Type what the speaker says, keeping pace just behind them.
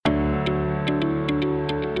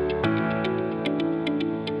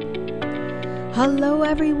Hello,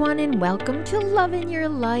 everyone, and welcome to Love in Your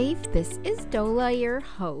Life. This is Dola, your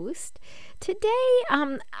host. Today,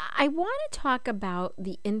 I want to talk about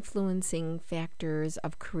the influencing factors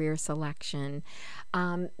of career selection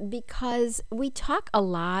because we talk a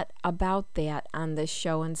lot about that on this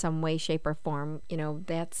show in some way, shape, or form. You know,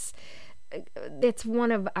 that's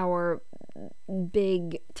one of our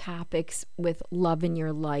big topics with love in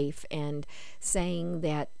your life and saying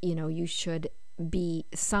that, you know, you should be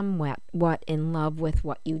somewhat in love with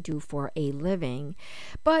what you do for a living.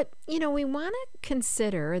 But, you know, we want to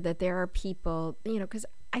consider that there are people, you know, because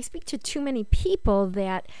I speak to too many people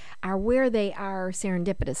that are where they are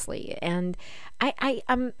serendipitously. And I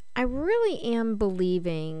really am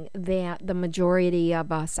believing that the majority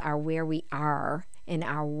of us are where we are in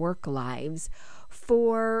our work lives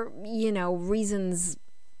for, you know, reasons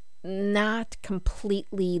not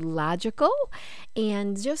completely logical,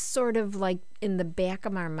 and just sort of like in the back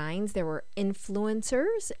of our minds there were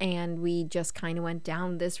influencers, and we just kind of went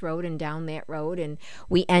down this road and down that road, and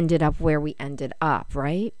we ended up where we ended up,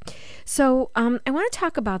 right? So I want to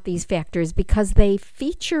talk about these factors because they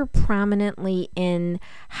feature prominently in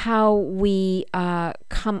how we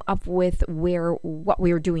come up with what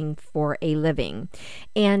we're doing for a living.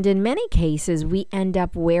 And in many cases, we end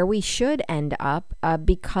up where we should end up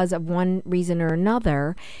because of one reason or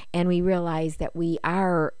another, and we realize that we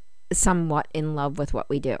are somewhat in love with what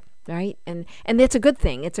we do, right? And that's a good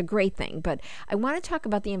thing. It's a great thing. But I want to talk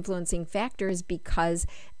about the influencing factors because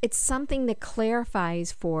it's something that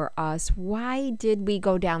clarifies for us, why did we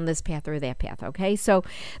go down this path or that path, okay? So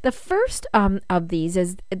the first of these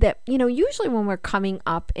is that, you know, usually when we're coming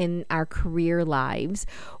up in our career lives,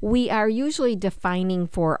 we are usually defining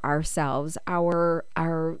for ourselves our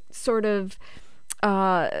sort of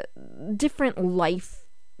different life,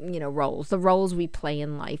 you know, roles, the roles we play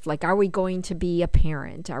in life. Like, are we going to be a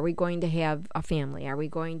parent? Are we going to have a family? Are we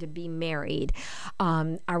going to be married?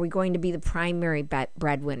 Are we going to be the primary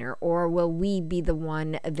breadwinner? Or will we be the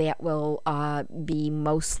one that will be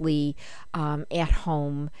mostly at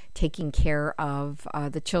home taking care of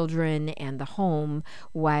the children and the home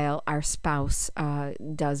while our spouse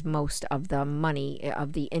does most of the money,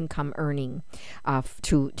 of the income earning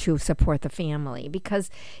to support the family? Because,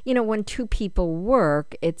 you know, when two people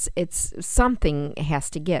work, it's something has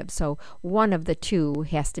to give. So one of the two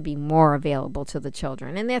has to be more available to the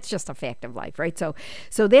children. And that's just a fact of life, right? So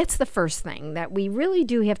that's the first thing that we really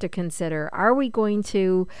do have to consider. Are we going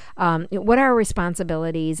to, what are our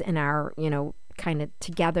responsibilities in our, you know, kind of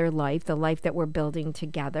together life, the life that we're building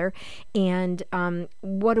together, and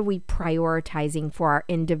what are we prioritizing for our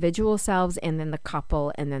individual selves, and then the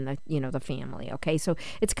couple, and then the, you know, the family. Okay, so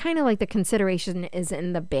it's kind of like the consideration is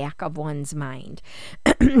in the back of one's mind,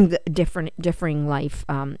 differing life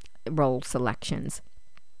role selections.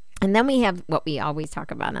 And then we have what we always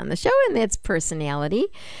talk about on the show, and that's personality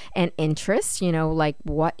and interests. You know, like,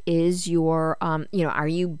 what is your, you know, are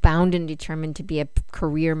you bound and determined to be a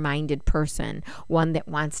career-minded person, one that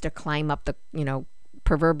wants to climb up the, you know,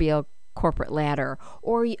 proverbial corporate ladder?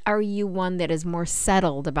 Or are you one that is more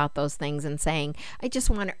settled about those things and saying, I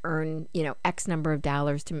just want to earn, you know, X number of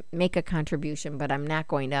dollars to make a contribution, but I'm not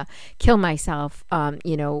going to kill myself,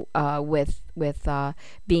 you know, with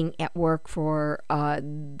being at work for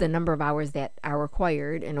the number of hours that are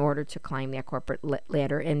required in order to climb that corporate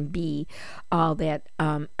ladder and be all that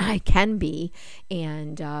I can be,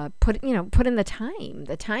 and put in the time.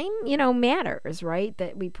 The time, you know, matters, right?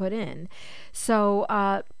 That we put in. So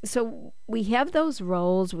we have those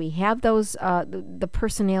roles, we have those the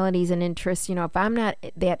personalities and interests. You know, if I'm not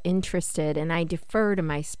that interested and I defer to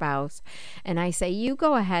my spouse and I say, you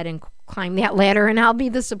go ahead and climb that ladder and I'll be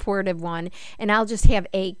the supportive one, and I'll just have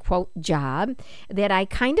a quote job that I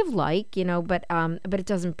kind of like, you know, but it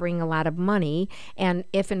doesn't bring a lot of money, and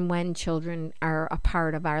if and when children are a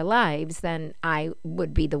part of our lives, then I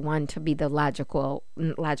would be the one to be the logical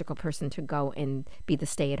person to go and be the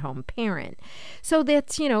stay-at-home parent. So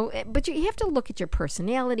that's, you know, but you have to look at your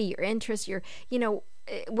personality, your interests, your, you know,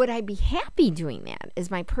 would I be happy doing that? Is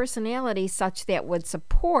my personality such that would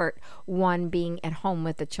support one being at home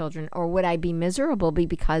with the children, or would I be miserable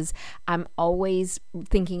because I'm always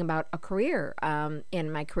thinking about a career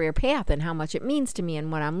and my career path and how much it means to me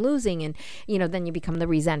and what I'm losing, and, you know, then you become the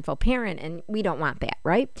resentful parent, and we don't want that,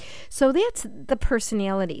 right? So that's the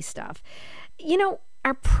personality stuff. You know,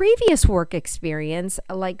 our previous work experience,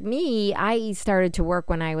 like me, I started to work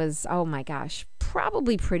when I was, oh my gosh,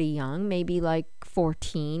 probably pretty young, maybe like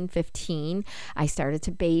 14, 15. I started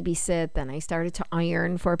to babysit, then I started to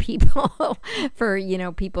iron for people, for, you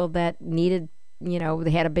know, people that needed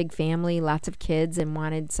they had a big family, lots of kids, and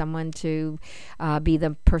wanted someone to be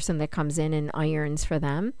the person that comes in and irons for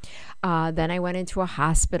them. Then I went into a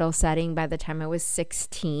hospital setting by the time I was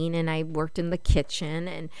 16, and I worked in the kitchen.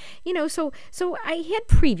 And, so I had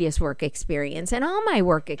previous work experience, and all my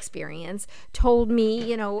work experience told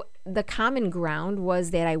me, the common ground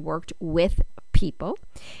was that I worked with people,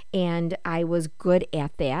 and I was good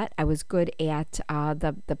at that. I was good at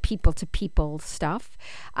the people to people stuff.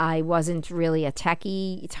 I wasn't really a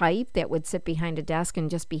techie type that would sit behind a desk and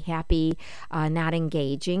just be happy, not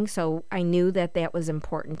engaging. So I knew that was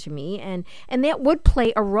important to me, and that would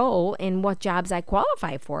play a role in what jobs I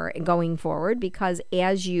qualify for going forward, because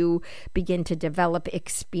as you begin to develop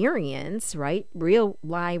experience, right, real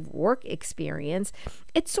live work experience,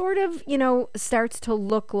 it sort of, starts to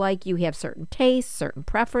look like you have certain tastes, certain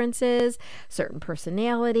preferences, certain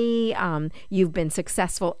personality. You've been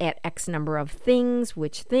successful at X number of things,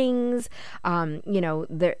 which things.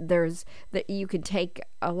 There's that you could take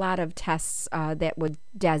a lot of tests that would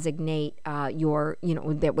designate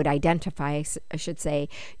that would identify, I should say,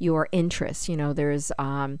 your interests. There's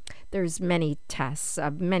many tests,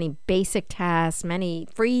 many basic tests, many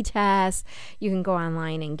free tests. You can go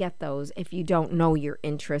online and get those if you don't know your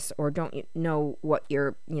interests or don't know what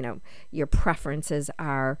your preferences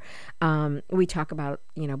are. We talk about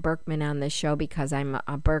Birkman on this show because I'm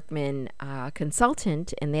a Birkman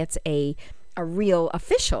consultant, and that's a real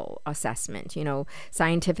official assessment,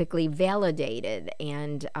 scientifically validated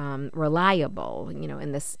and reliable, in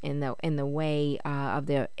the way of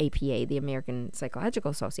the APA, the American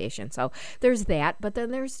Psychological Association. So there's that, but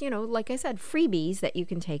then there's, like I said, freebies that you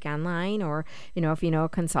can take online, or, if you know a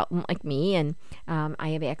consultant like me, and I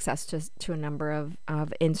have access to a number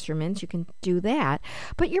of instruments, you can do that.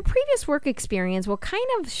 But your previous work experience will kind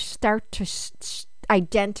of start to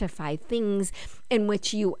identify things in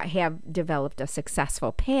which you have developed a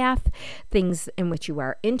successful path, things in which you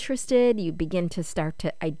are interested. You begin to start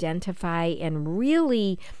to identify and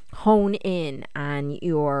really hone in on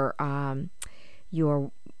your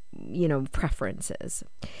preferences.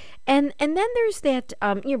 And then there's that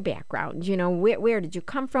your background. Where did you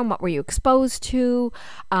come from? What were you exposed to?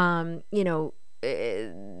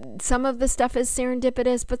 Some of the stuff is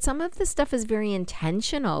serendipitous, but some of the stuff is very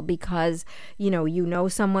intentional because,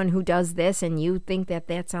 someone who does this and you think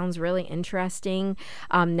that sounds really interesting.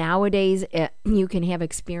 Nowadays, you can have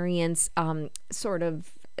experience sort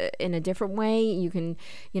of in a different way. You can,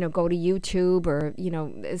 go to YouTube, or,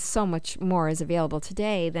 so much more is available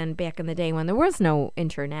today than back in the day when there was no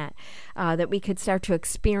internet, that we could start to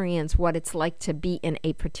experience what it's like to be in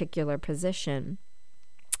a particular position.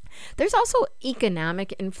 There's also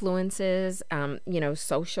economic influences,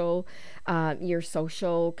 social, your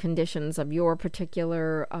social conditions of your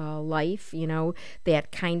particular life,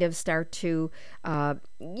 that kind of start to,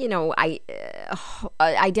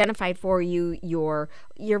 identify for you your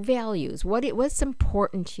values. What's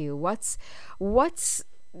important to you? What's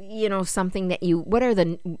something that what are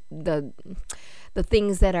the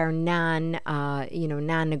things that are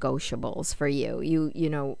non-negotiables for you.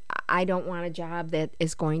 I don't want a job that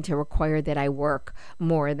is going to require that I work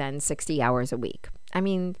more than 60 hours a week.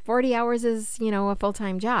 40 hours is, a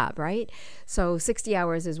full-time job, right? So 60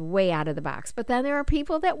 hours is way out of the box. But then there are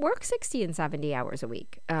people that work 60 and 70 hours a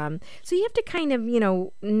week. So you have to kind of,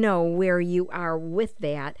 know where you are with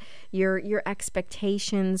that, your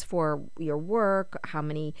expectations for your work, how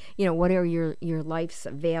many, what are your life's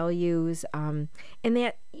values, and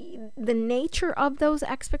that the nature of those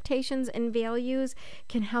expectations and values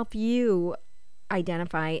can help you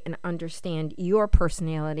identify and understand your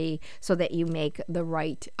personality so that you make the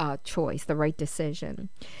right choice, the right decision.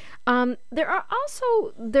 There are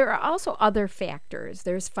also other factors.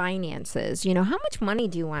 There's finances. How much money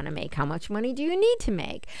do you want to make? How much money do you need to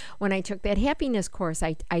make? When I took that happiness course,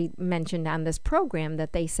 I mentioned on this program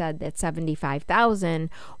that they said that $75,000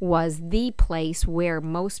 was the place where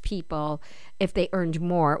most people, if they earned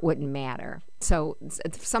more, it wouldn't matter. So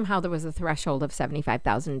somehow there was a threshold of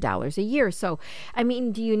 $75,000 a year. So,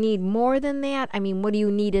 do you need more than that? What do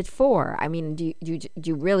you need it for? Do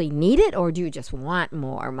you really need it, or do you just want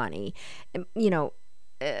more money?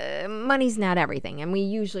 Money's not everything, and we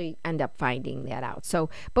usually end up finding that out.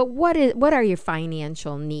 So, but what are your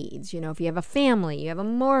financial needs? If you have a family, you have a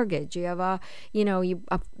mortgage, you have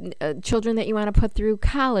children that you want to put through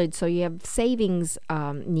college, so you have savings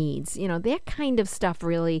needs. That kind of stuff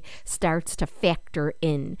really starts to factor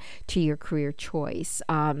in to your career choice.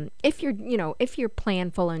 If you're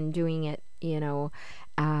planful and doing it,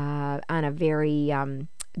 on a very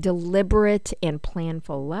deliberate and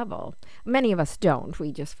planful level. Many of us don't.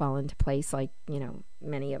 We just fall into place like,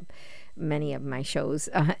 many of many of my shows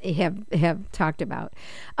have talked about.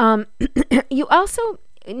 You also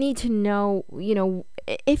need to know,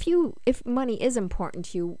 if money is important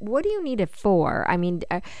to you, what do you need it for? I mean,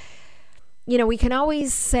 we can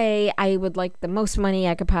always say, I would like the most money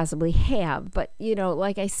I could possibly have. But,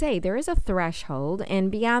 like I say, there is a threshold.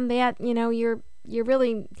 And beyond that, you're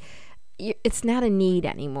really, it's not a need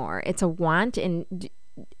anymore. It's a want. And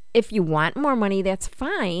if you want more money, that's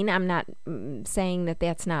fine. I'm not saying that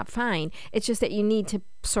that's not fine. It's just that you need to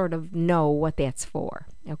sort of know what that's for.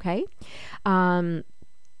 Okay.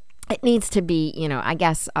 It needs to be, I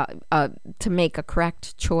guess, to make a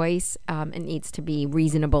correct choice, it needs to be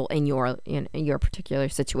reasonable in your particular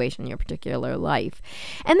situation, your particular life.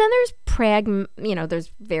 And then there's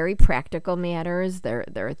there's very practical matters. There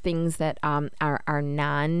are things that are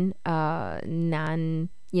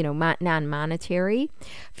non-monetary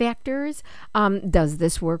factors. Does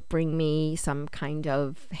this work bring me some kind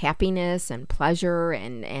of happiness and pleasure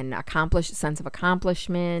and sense of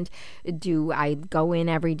accomplishment? Do I go in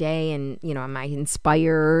every day and, am I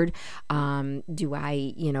inspired? Am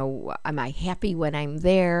I happy when I'm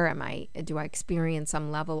there? Do I experience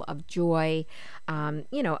some level of joy?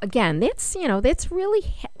 Again, that's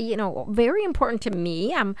really, very important to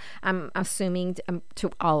me. I'm assuming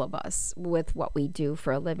to all of us with what we do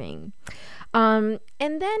for a living. And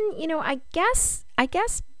then, I guess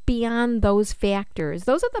beyond those factors,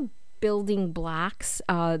 those are the building blocks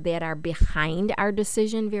that are behind our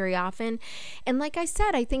decision very often. And like I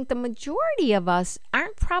said, I think the majority of us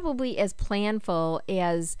aren't probably as planful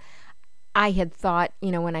as I had thought,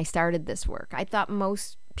 when I started this work. I thought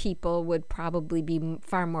most people would probably be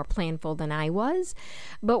far more planful than I was.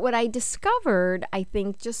 But what I discovered, I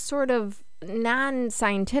think, just sort of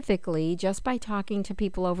non-scientifically, just by talking to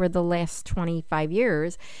people over the last 25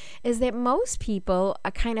 years, is that most people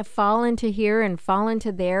kind of fall into here and fall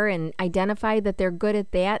into there and identify that they're good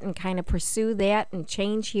at that and kind of pursue that and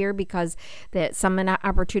change here because that some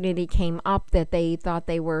opportunity came up that they thought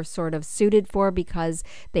they were sort of suited for because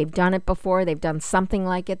they've done it before, they've done something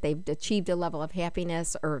like it, they've achieved a level of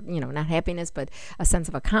happiness or, not happiness, but a sense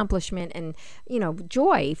of accomplishment and,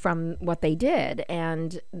 joy from what they did.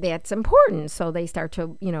 And that's important. So they start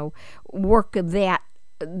to, work that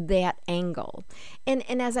angle.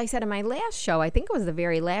 And as I said in my last show, I think it was the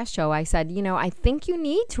very last show, I said, I think you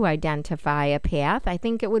need to identify a path. I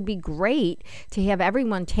think it would be great to have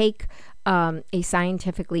everyone take a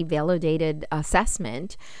scientifically validated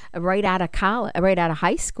assessment right out of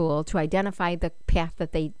high school to identify the path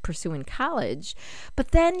that they pursue in college.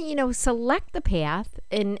 But then, select the path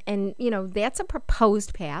and that's a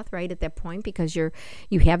proposed path right at that point because you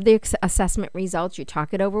have the assessment results, you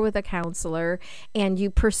talk it over with a counselor and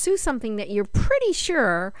you pursue something that you're pretty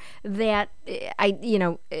sure that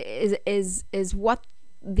is what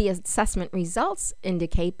the assessment results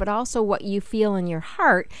indicate, but also what you feel in your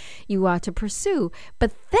heart you ought to pursue.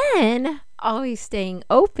 But then always staying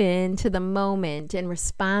open to the moment and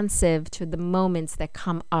responsive to the moments that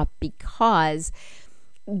come up because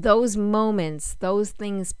those moments, those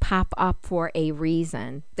things pop up for a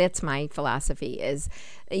reason. That's my philosophy is,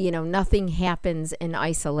 nothing happens in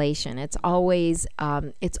isolation. It's always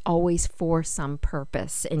for some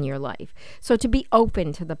purpose in your life. So to be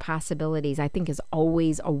open to the possibilities, I think is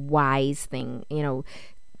always a wise thing,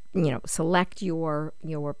 select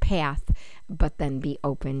your path, but then be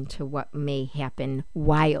open to what may happen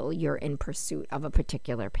while you're in pursuit of a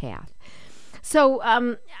particular path. So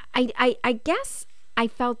I guess I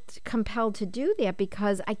felt compelled to do that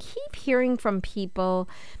because I keep hearing from people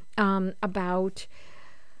about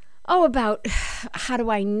how do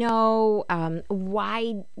I know,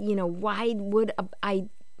 why would I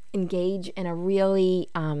engage in a really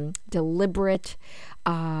deliberate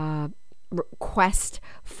quest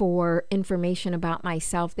for information about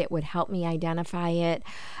myself that would help me identify it.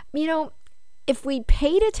 If we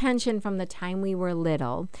paid attention from the time we were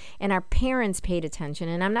little and our parents paid attention,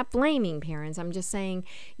 and I'm not blaming parents, I'm just saying,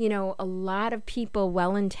 a lot of people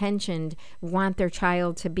well-intentioned want their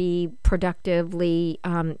child to be productively,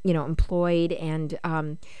 employed and,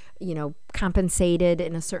 compensated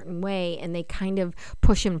in a certain way, and they kind of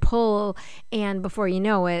push and pull, and before you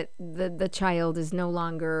know it, the child is no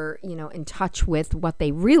longer, in touch with what they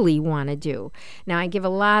really want to do. Now, I give a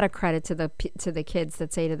lot of credit to the kids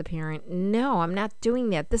that say to the parent, "No, I'm not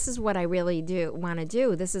doing that. This is what I really want to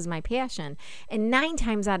do. This is my passion." And 9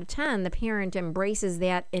 times out of 10, the parent embraces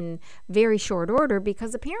that in very short order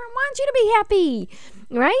because the parent wants you to be happy,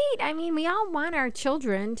 right? I mean, we all want our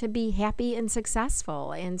children to be happy and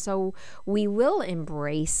successful, and so we will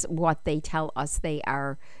embrace what they tell us they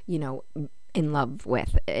are, in love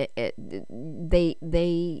with.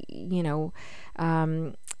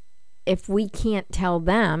 If we can't tell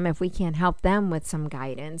them, if we can't help them with some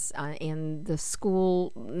guidance, and the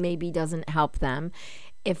school maybe doesn't help them,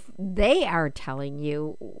 if they are telling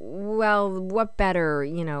you, well, what better,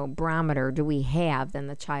 barometer do we have than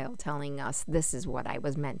the child telling us, this is what I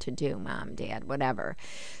was meant to do, mom, dad, whatever.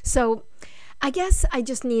 So I guess I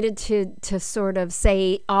just needed to sort of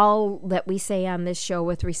say all that we say on this show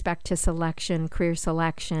with respect to selection, career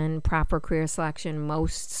selection, proper career selection,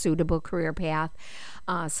 most suitable career path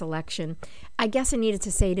selection. I guess I needed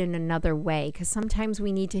to say it in another way, because sometimes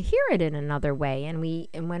we need to hear it in another way, and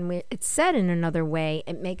when it's said in another way,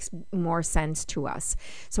 it makes more sense to us.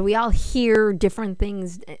 So we all hear different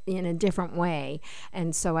things in a different way,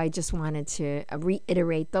 and so I just wanted to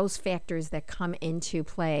reiterate those factors that come into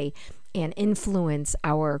play and influence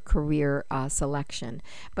our career selection.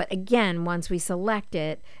 But again, once we select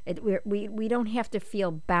it, we don't have to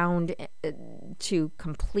feel bound to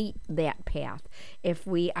complete that path. If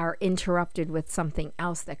we are interrupted with something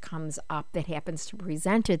else that comes up that happens to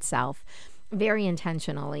present itself very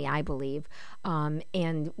intentionally, I believe,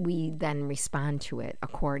 and we then respond to it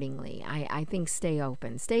accordingly. I think stay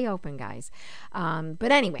open, guys.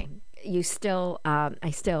 But anyway, I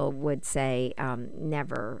still would say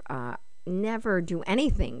never do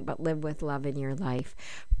anything but live with love in your life,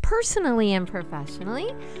 personally and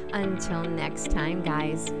professionally. Until next time,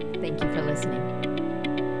 guys, thank you for listening.